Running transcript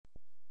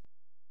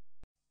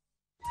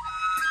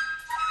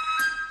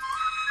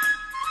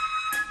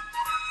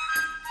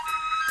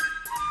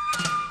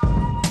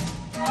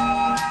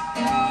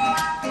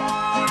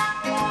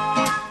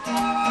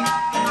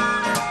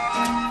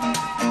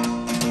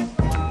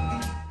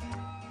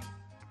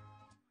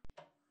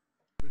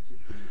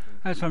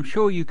As I'm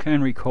sure you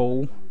can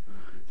recall,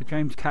 the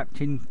James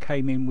Captain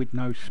came in with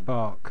no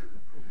spark,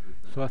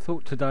 so I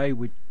thought today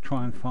we'd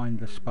try and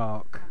find the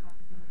spark.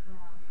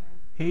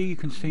 Here you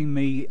can see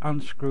me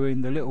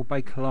unscrewing the little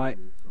Bakelite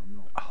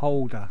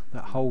holder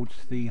that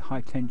holds the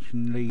high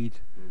tension lead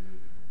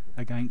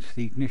against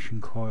the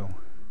ignition coil.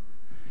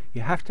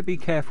 You have to be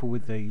careful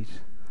with these,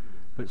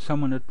 but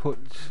someone had put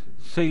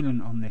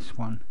sealant on this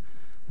one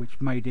which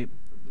made it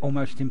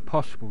almost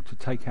impossible to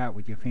take out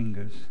with your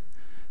fingers.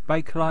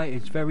 Bakelite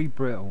is very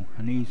brittle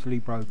and easily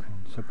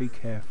broken, so be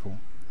careful.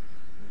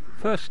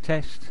 First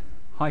test,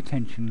 high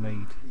tension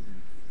lead.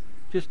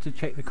 Just to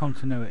check the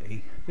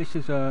continuity. This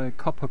is a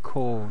copper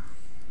core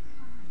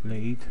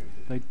lead.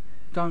 They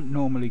don't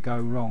normally go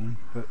wrong,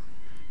 but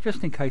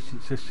just in case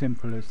it's as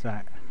simple as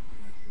that.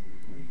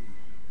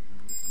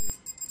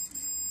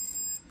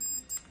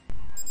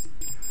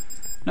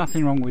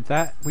 Nothing wrong with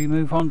that. We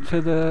move on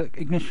to the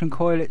ignition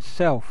coil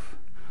itself.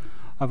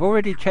 I've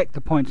already checked the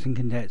points and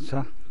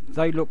condenser.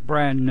 They look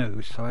brand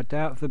new, so I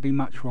doubt there'll be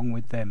much wrong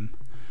with them.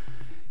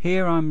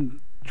 Here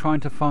I'm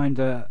trying to find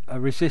a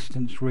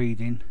resistance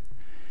reading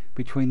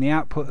between the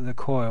output of the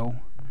coil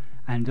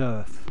and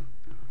earth,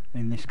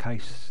 in this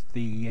case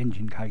the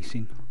engine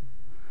casing.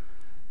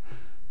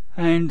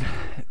 And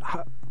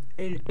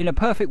in a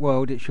perfect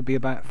world it should be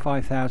about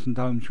 5,000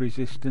 ohms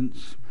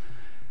resistance.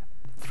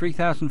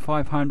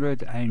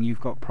 3,500 and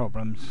you've got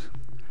problems.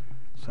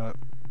 So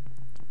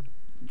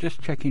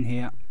just checking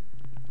here.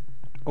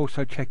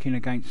 Also checking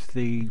against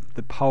the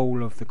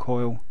pole of the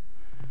coil,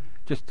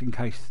 just in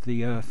case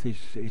the earth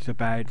is a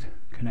bad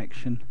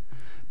connection,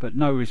 but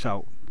no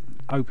result.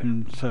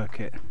 Open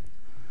circuit.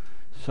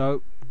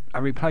 So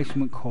a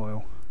replacement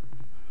coil.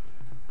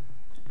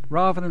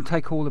 Rather than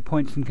take all the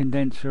points and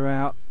condenser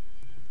out,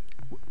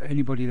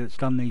 anybody that's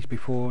done these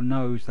before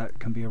knows that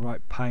can be a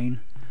right pain.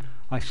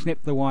 I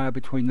snipped the wire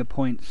between the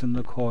points and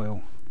the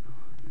coil.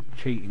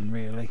 Cheating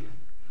really.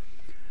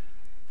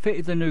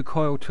 Fitted the new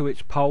coil to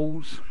its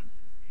poles,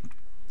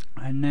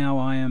 and now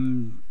I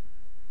am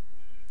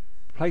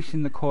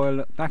placing the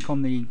coil back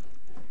on the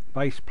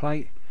base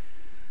plate,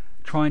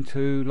 trying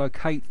to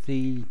locate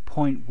the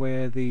point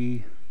where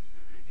the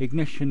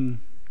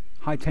ignition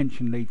high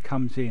tension lead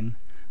comes in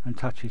and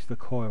touches the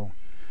coil.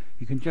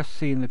 You can just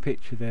see in the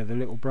picture there the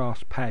little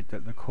brass pad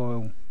that the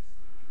coil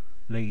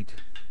lead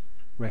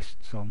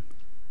rests on.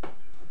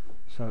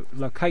 So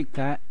locate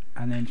that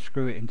and then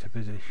screw it into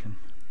position.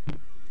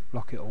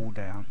 Lock it all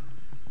down.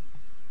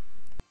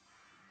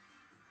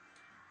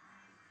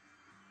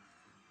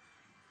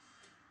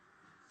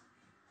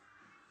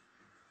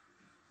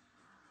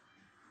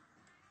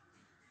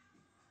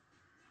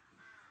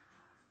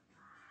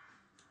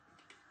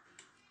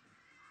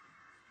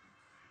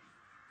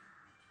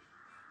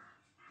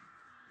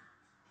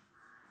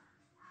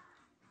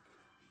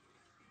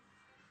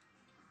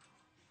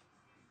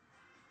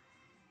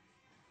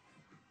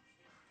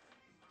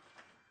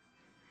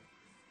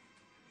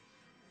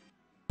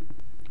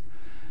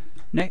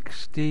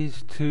 Next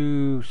is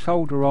to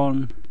solder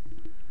on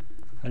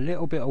a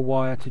little bit of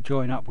wire to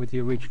join up with the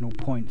original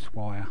points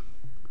wire,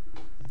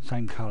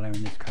 same colour,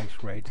 in this case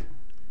red.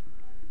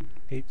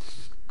 It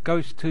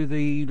goes to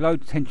the low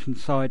tension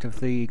side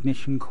of the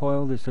ignition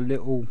coil. There's a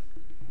little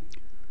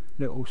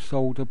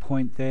solder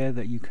point there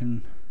that you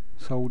can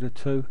solder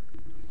to.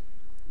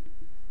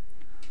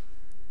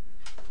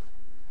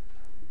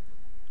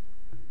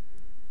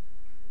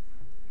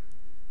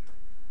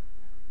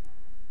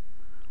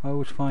 I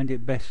always find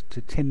it best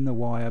to tin the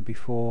wire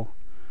before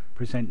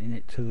presenting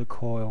it to the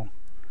coil.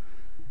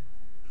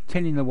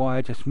 Tinning the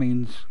wire just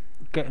means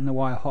getting the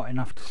wire hot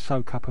enough to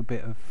soak up a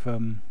bit of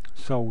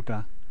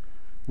solder,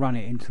 run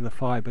it into the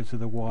fibres of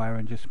the wire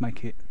and just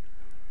make it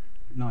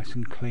nice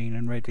and clean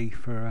and ready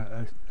for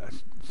a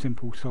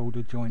simple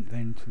solder joint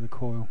then to the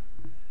coil.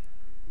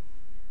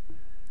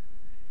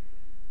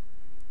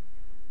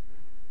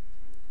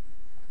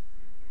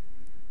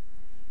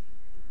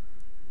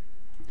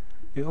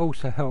 It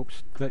also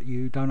helps that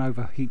you don't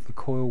overheat the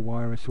coil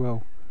wire as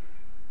well.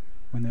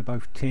 When they're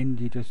both tinned,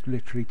 you just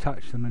literally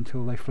touch them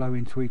until they flow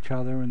into each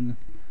other and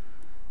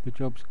the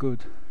job's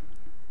good.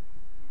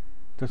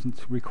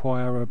 Doesn't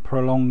require a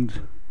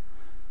prolonged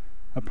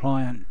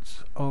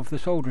appliance of the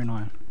soldering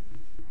iron.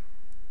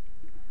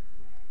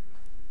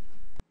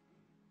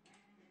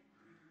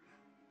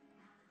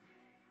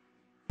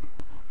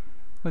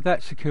 With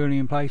that securely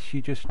in place,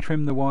 you just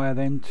trim the wire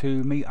then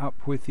to meet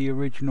up with the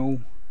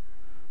original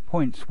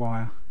points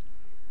wire.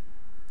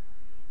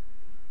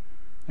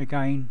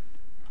 Again,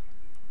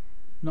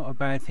 not a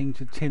bad thing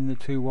to tin the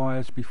two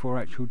wires before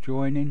actual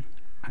joining,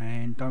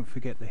 and don't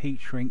forget the heat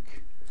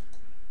shrink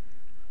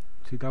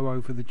to go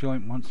over the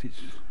joint once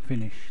it's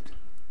finished.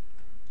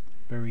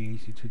 Very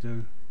easy to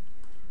do.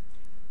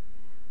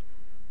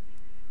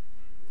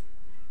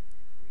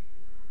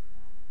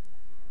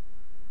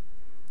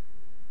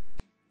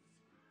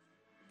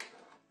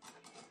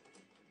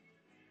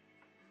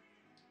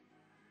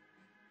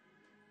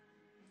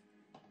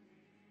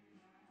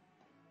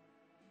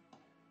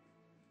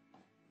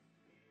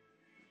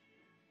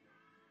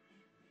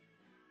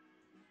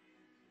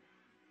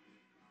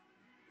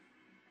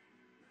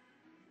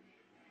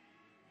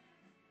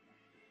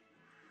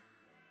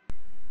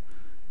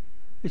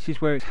 This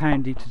is where it's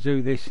handy to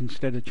do this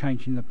instead of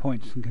changing the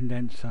points and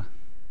condenser.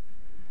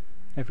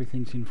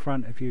 Everything's in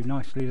front of you,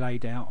 nicely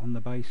laid out on the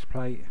base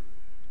plate.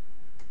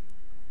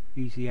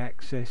 Easy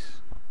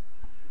access.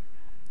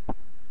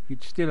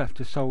 You'd still have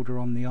to solder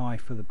on the eye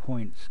for the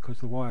points because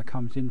the wire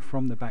comes in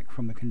from the back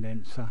from the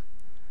condenser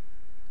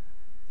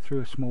through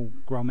a small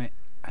grommet,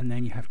 and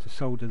then you have to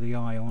solder the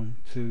eye on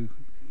to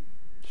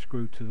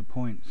screw to the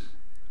points.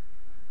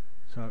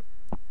 So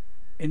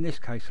in this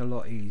case a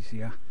lot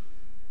easier.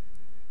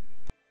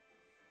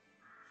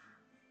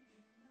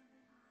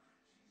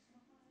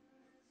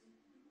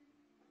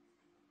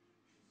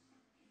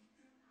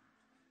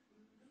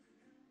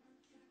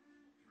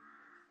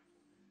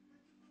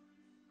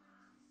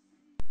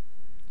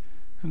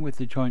 And with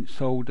the joint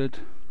soldered,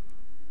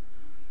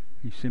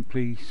 you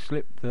simply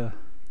slip the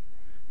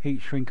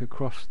heat shrink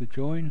across the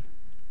join,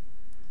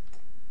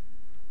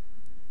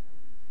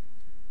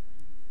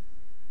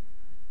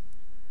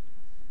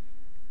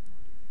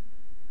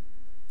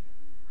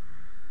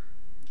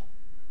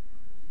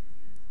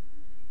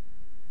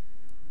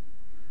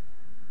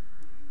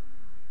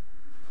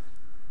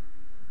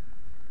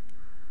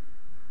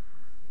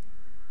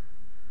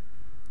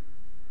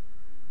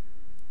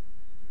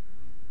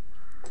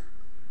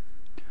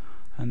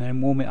 and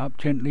then warm it up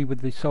gently with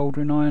the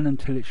soldering iron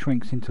until it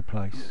shrinks into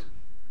place.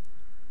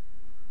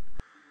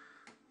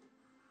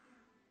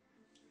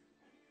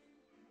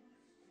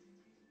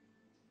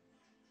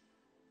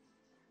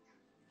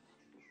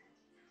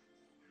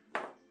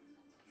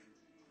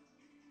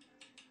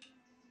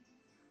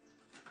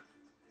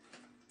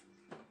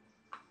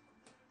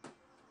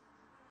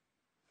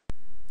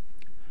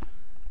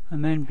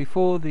 And then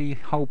before the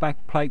whole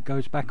back plate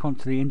goes back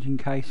onto the engine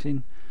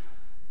casing,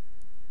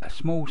 a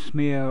small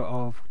smear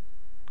of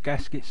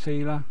gasket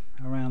sealer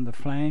around the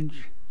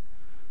flange,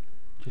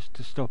 just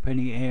to stop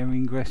any air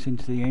ingress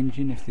into the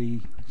engine if the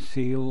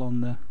seal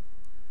on the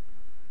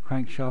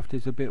crankshaft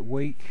is a bit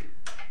weak,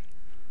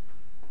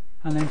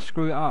 and then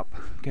screw it up,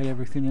 get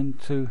everything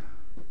into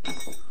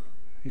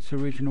its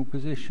original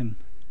position.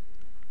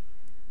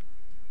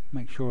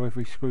 Make sure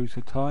every screws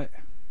are tight.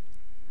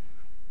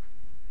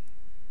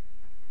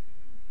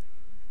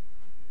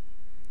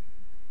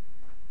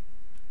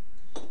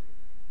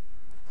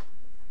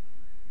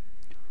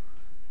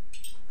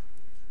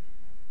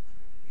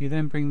 You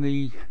then bring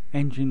the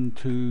engine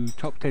to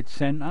top dead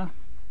center,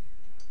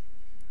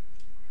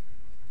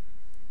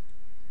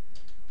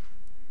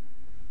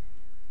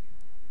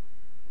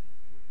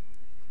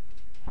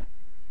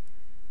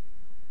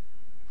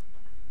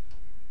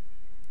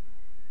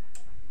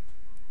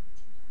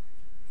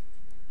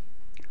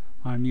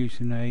 I'm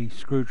using a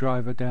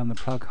screwdriver down the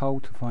plug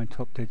hole to find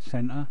top dead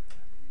center.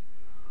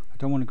 I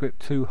don't want to grip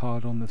too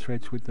hard on the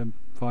threads with the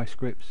vice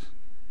grips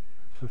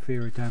for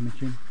fear of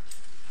damaging.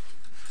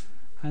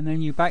 And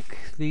then you back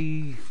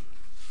the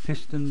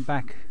piston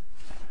back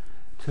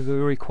to the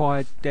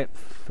required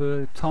depth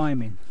for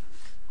timing.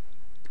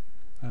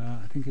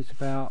 I think it's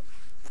about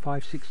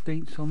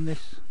 5/16 on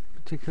this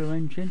particular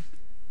engine.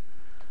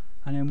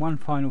 And then one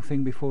final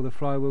thing before the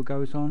flywheel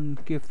goes on,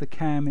 give the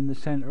cam in the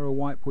centre a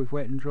wipe with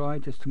wet and dry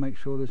just to make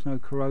sure there's no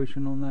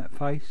corrosion on that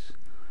face,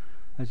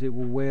 as it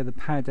will wear the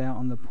pad out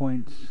on the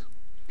points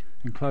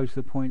and close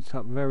the points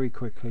up very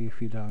quickly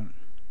if you don't.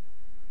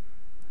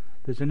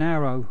 There's an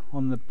arrow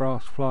on the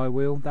brass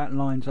flywheel that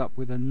lines up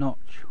with a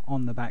notch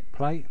on the back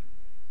plate,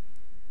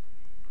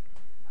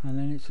 and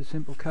then it's a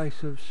simple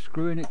case of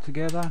screwing it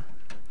together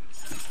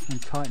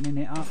and tightening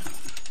it up,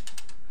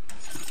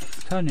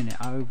 turning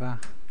it over,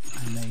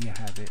 and there you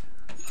have it,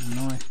 a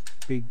nice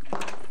big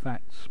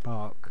fat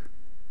spark.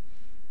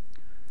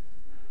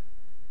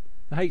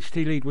 The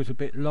HT lead was a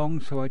bit long,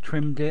 so I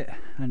trimmed it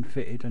and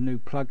fitted a new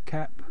plug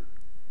cap.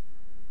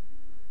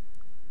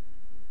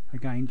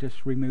 Again,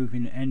 just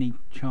removing any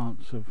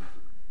chance of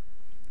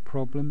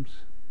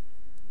problems.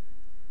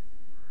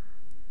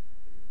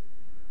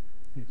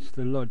 It's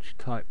the lodge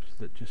types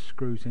that just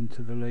screws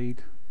into the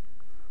lead.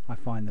 I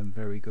find them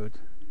very good.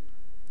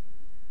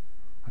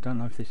 I don't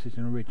know if this is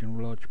an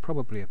original lodge,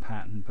 probably a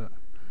pattern, but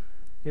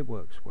it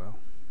works well.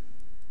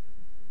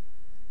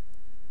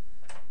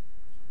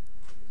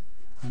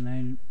 And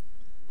then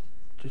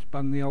just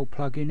bung the old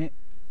plug in it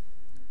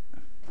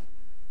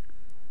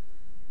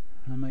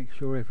and make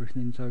sure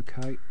everything's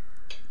okay.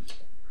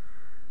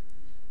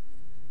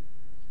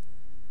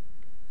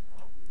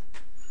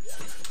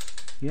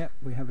 Yep,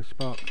 we have a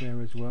spark there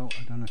as well.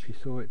 I don't know if you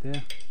saw it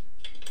there.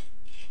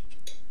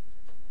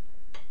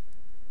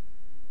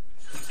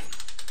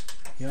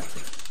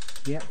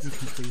 Yep, you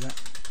can see that.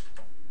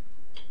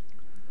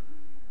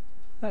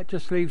 That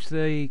just leaves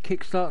the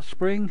kickstart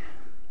spring.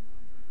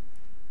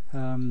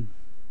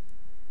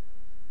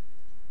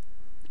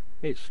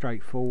 It's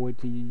straightforward.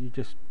 You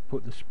just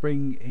put the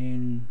spring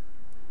in.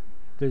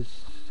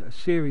 There's a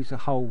series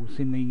of holes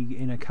in the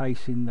inner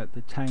casing that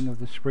the tang of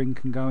the spring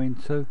can go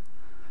into.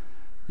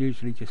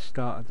 Usually just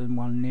start at the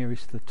one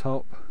nearest the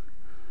top,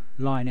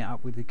 line it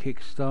up with the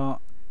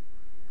kickstart,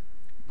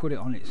 put it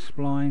on its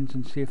splines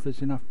and see if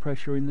there's enough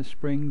pressure in the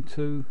spring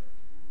to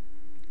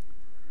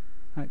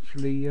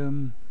actually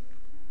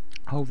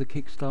hold the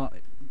kickstart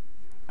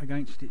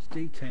against its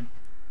detent.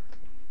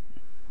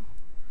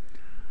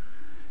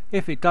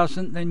 If it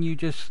doesn't, then you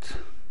just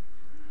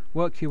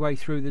work your way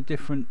through the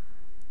different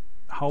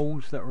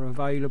holes that are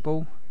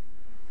available.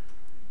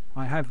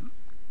 I have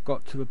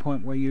got to the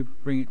point where you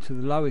bring it to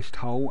the lowest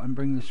hole and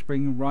bring the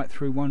spring right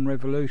through one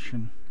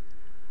revolution.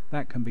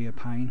 That can be a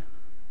pain,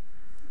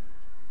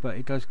 but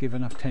it does give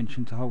enough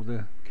tension to hold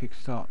the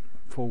kickstart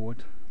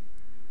forward.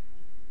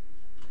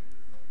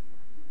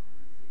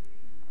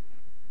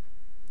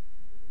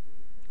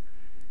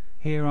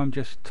 Here I'm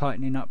just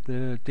tightening up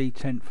the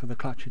detent for the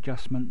clutch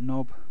adjustment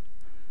knob.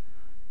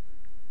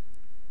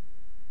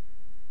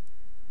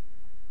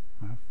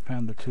 I've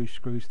found the two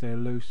screws there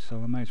loose,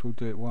 so I may as well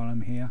do it while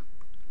I'm here.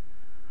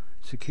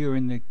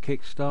 Securing the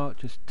kickstart,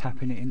 just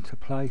tapping it into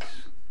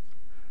place,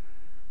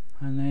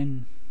 and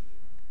then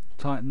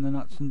tighten the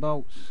nuts and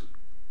bolts.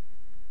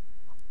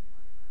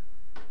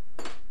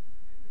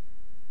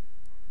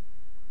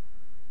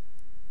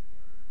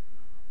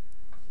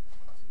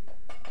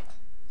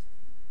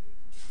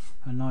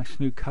 A nice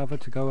new cover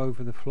to go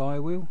over the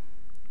flywheel.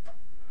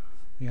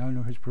 The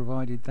owner has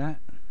provided that.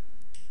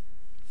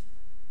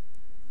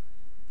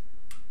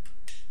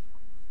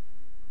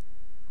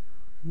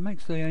 It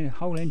makes the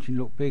whole engine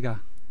look bigger,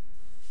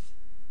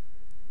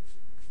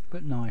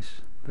 but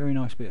nice. Very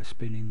nice bit of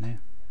spin in there.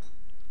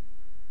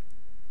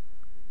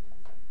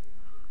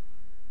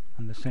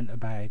 And the centre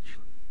badge.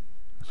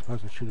 I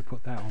suppose I should have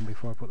put that on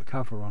before I put the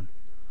cover on.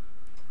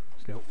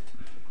 Still.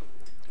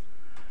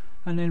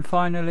 And then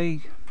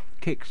finally,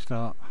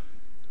 kickstart.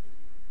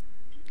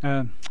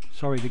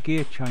 Sorry, the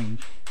gear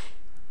change.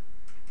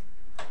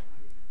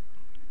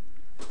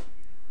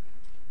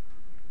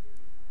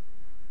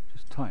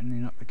 Just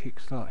tightening up the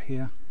kickstart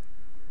here.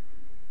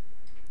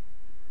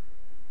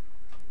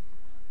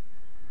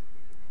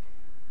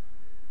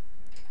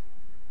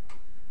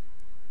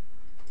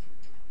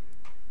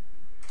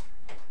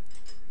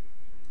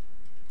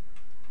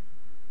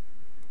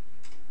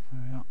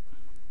 There we are.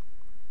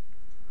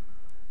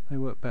 They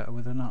work better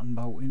with a nut and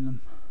bolt in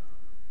them.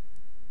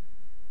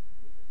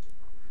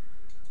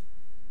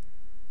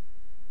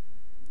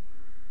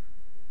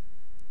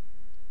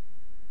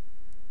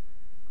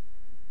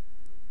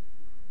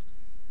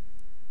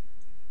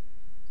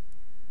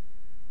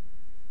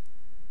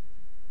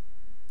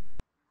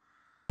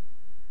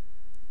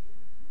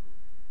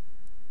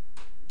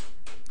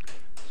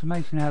 It's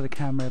amazing how the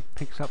camera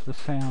picks up the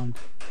sound.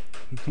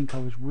 You'd think I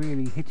was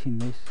really hitting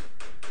this.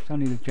 It's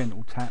only the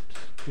gentle taps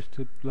just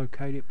to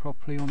locate it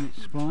properly on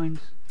its splines,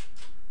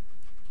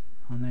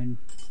 and then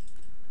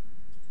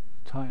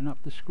tighten up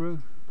the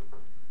screw.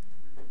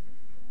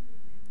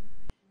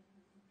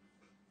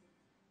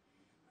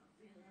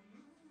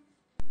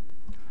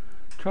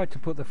 Tried to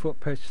put the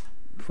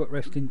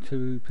footrest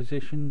into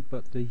position,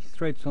 but the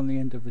threads on the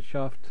end of the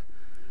shaft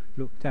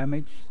look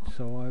damaged,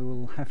 so I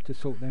will have to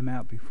sort them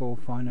out before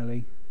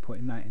finally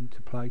putting that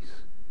into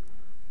place.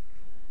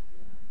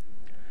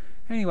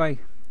 Anyway,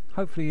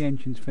 hopefully the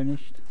engine's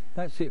finished.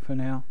 That's it for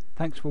now.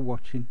 Thanks for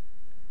watching.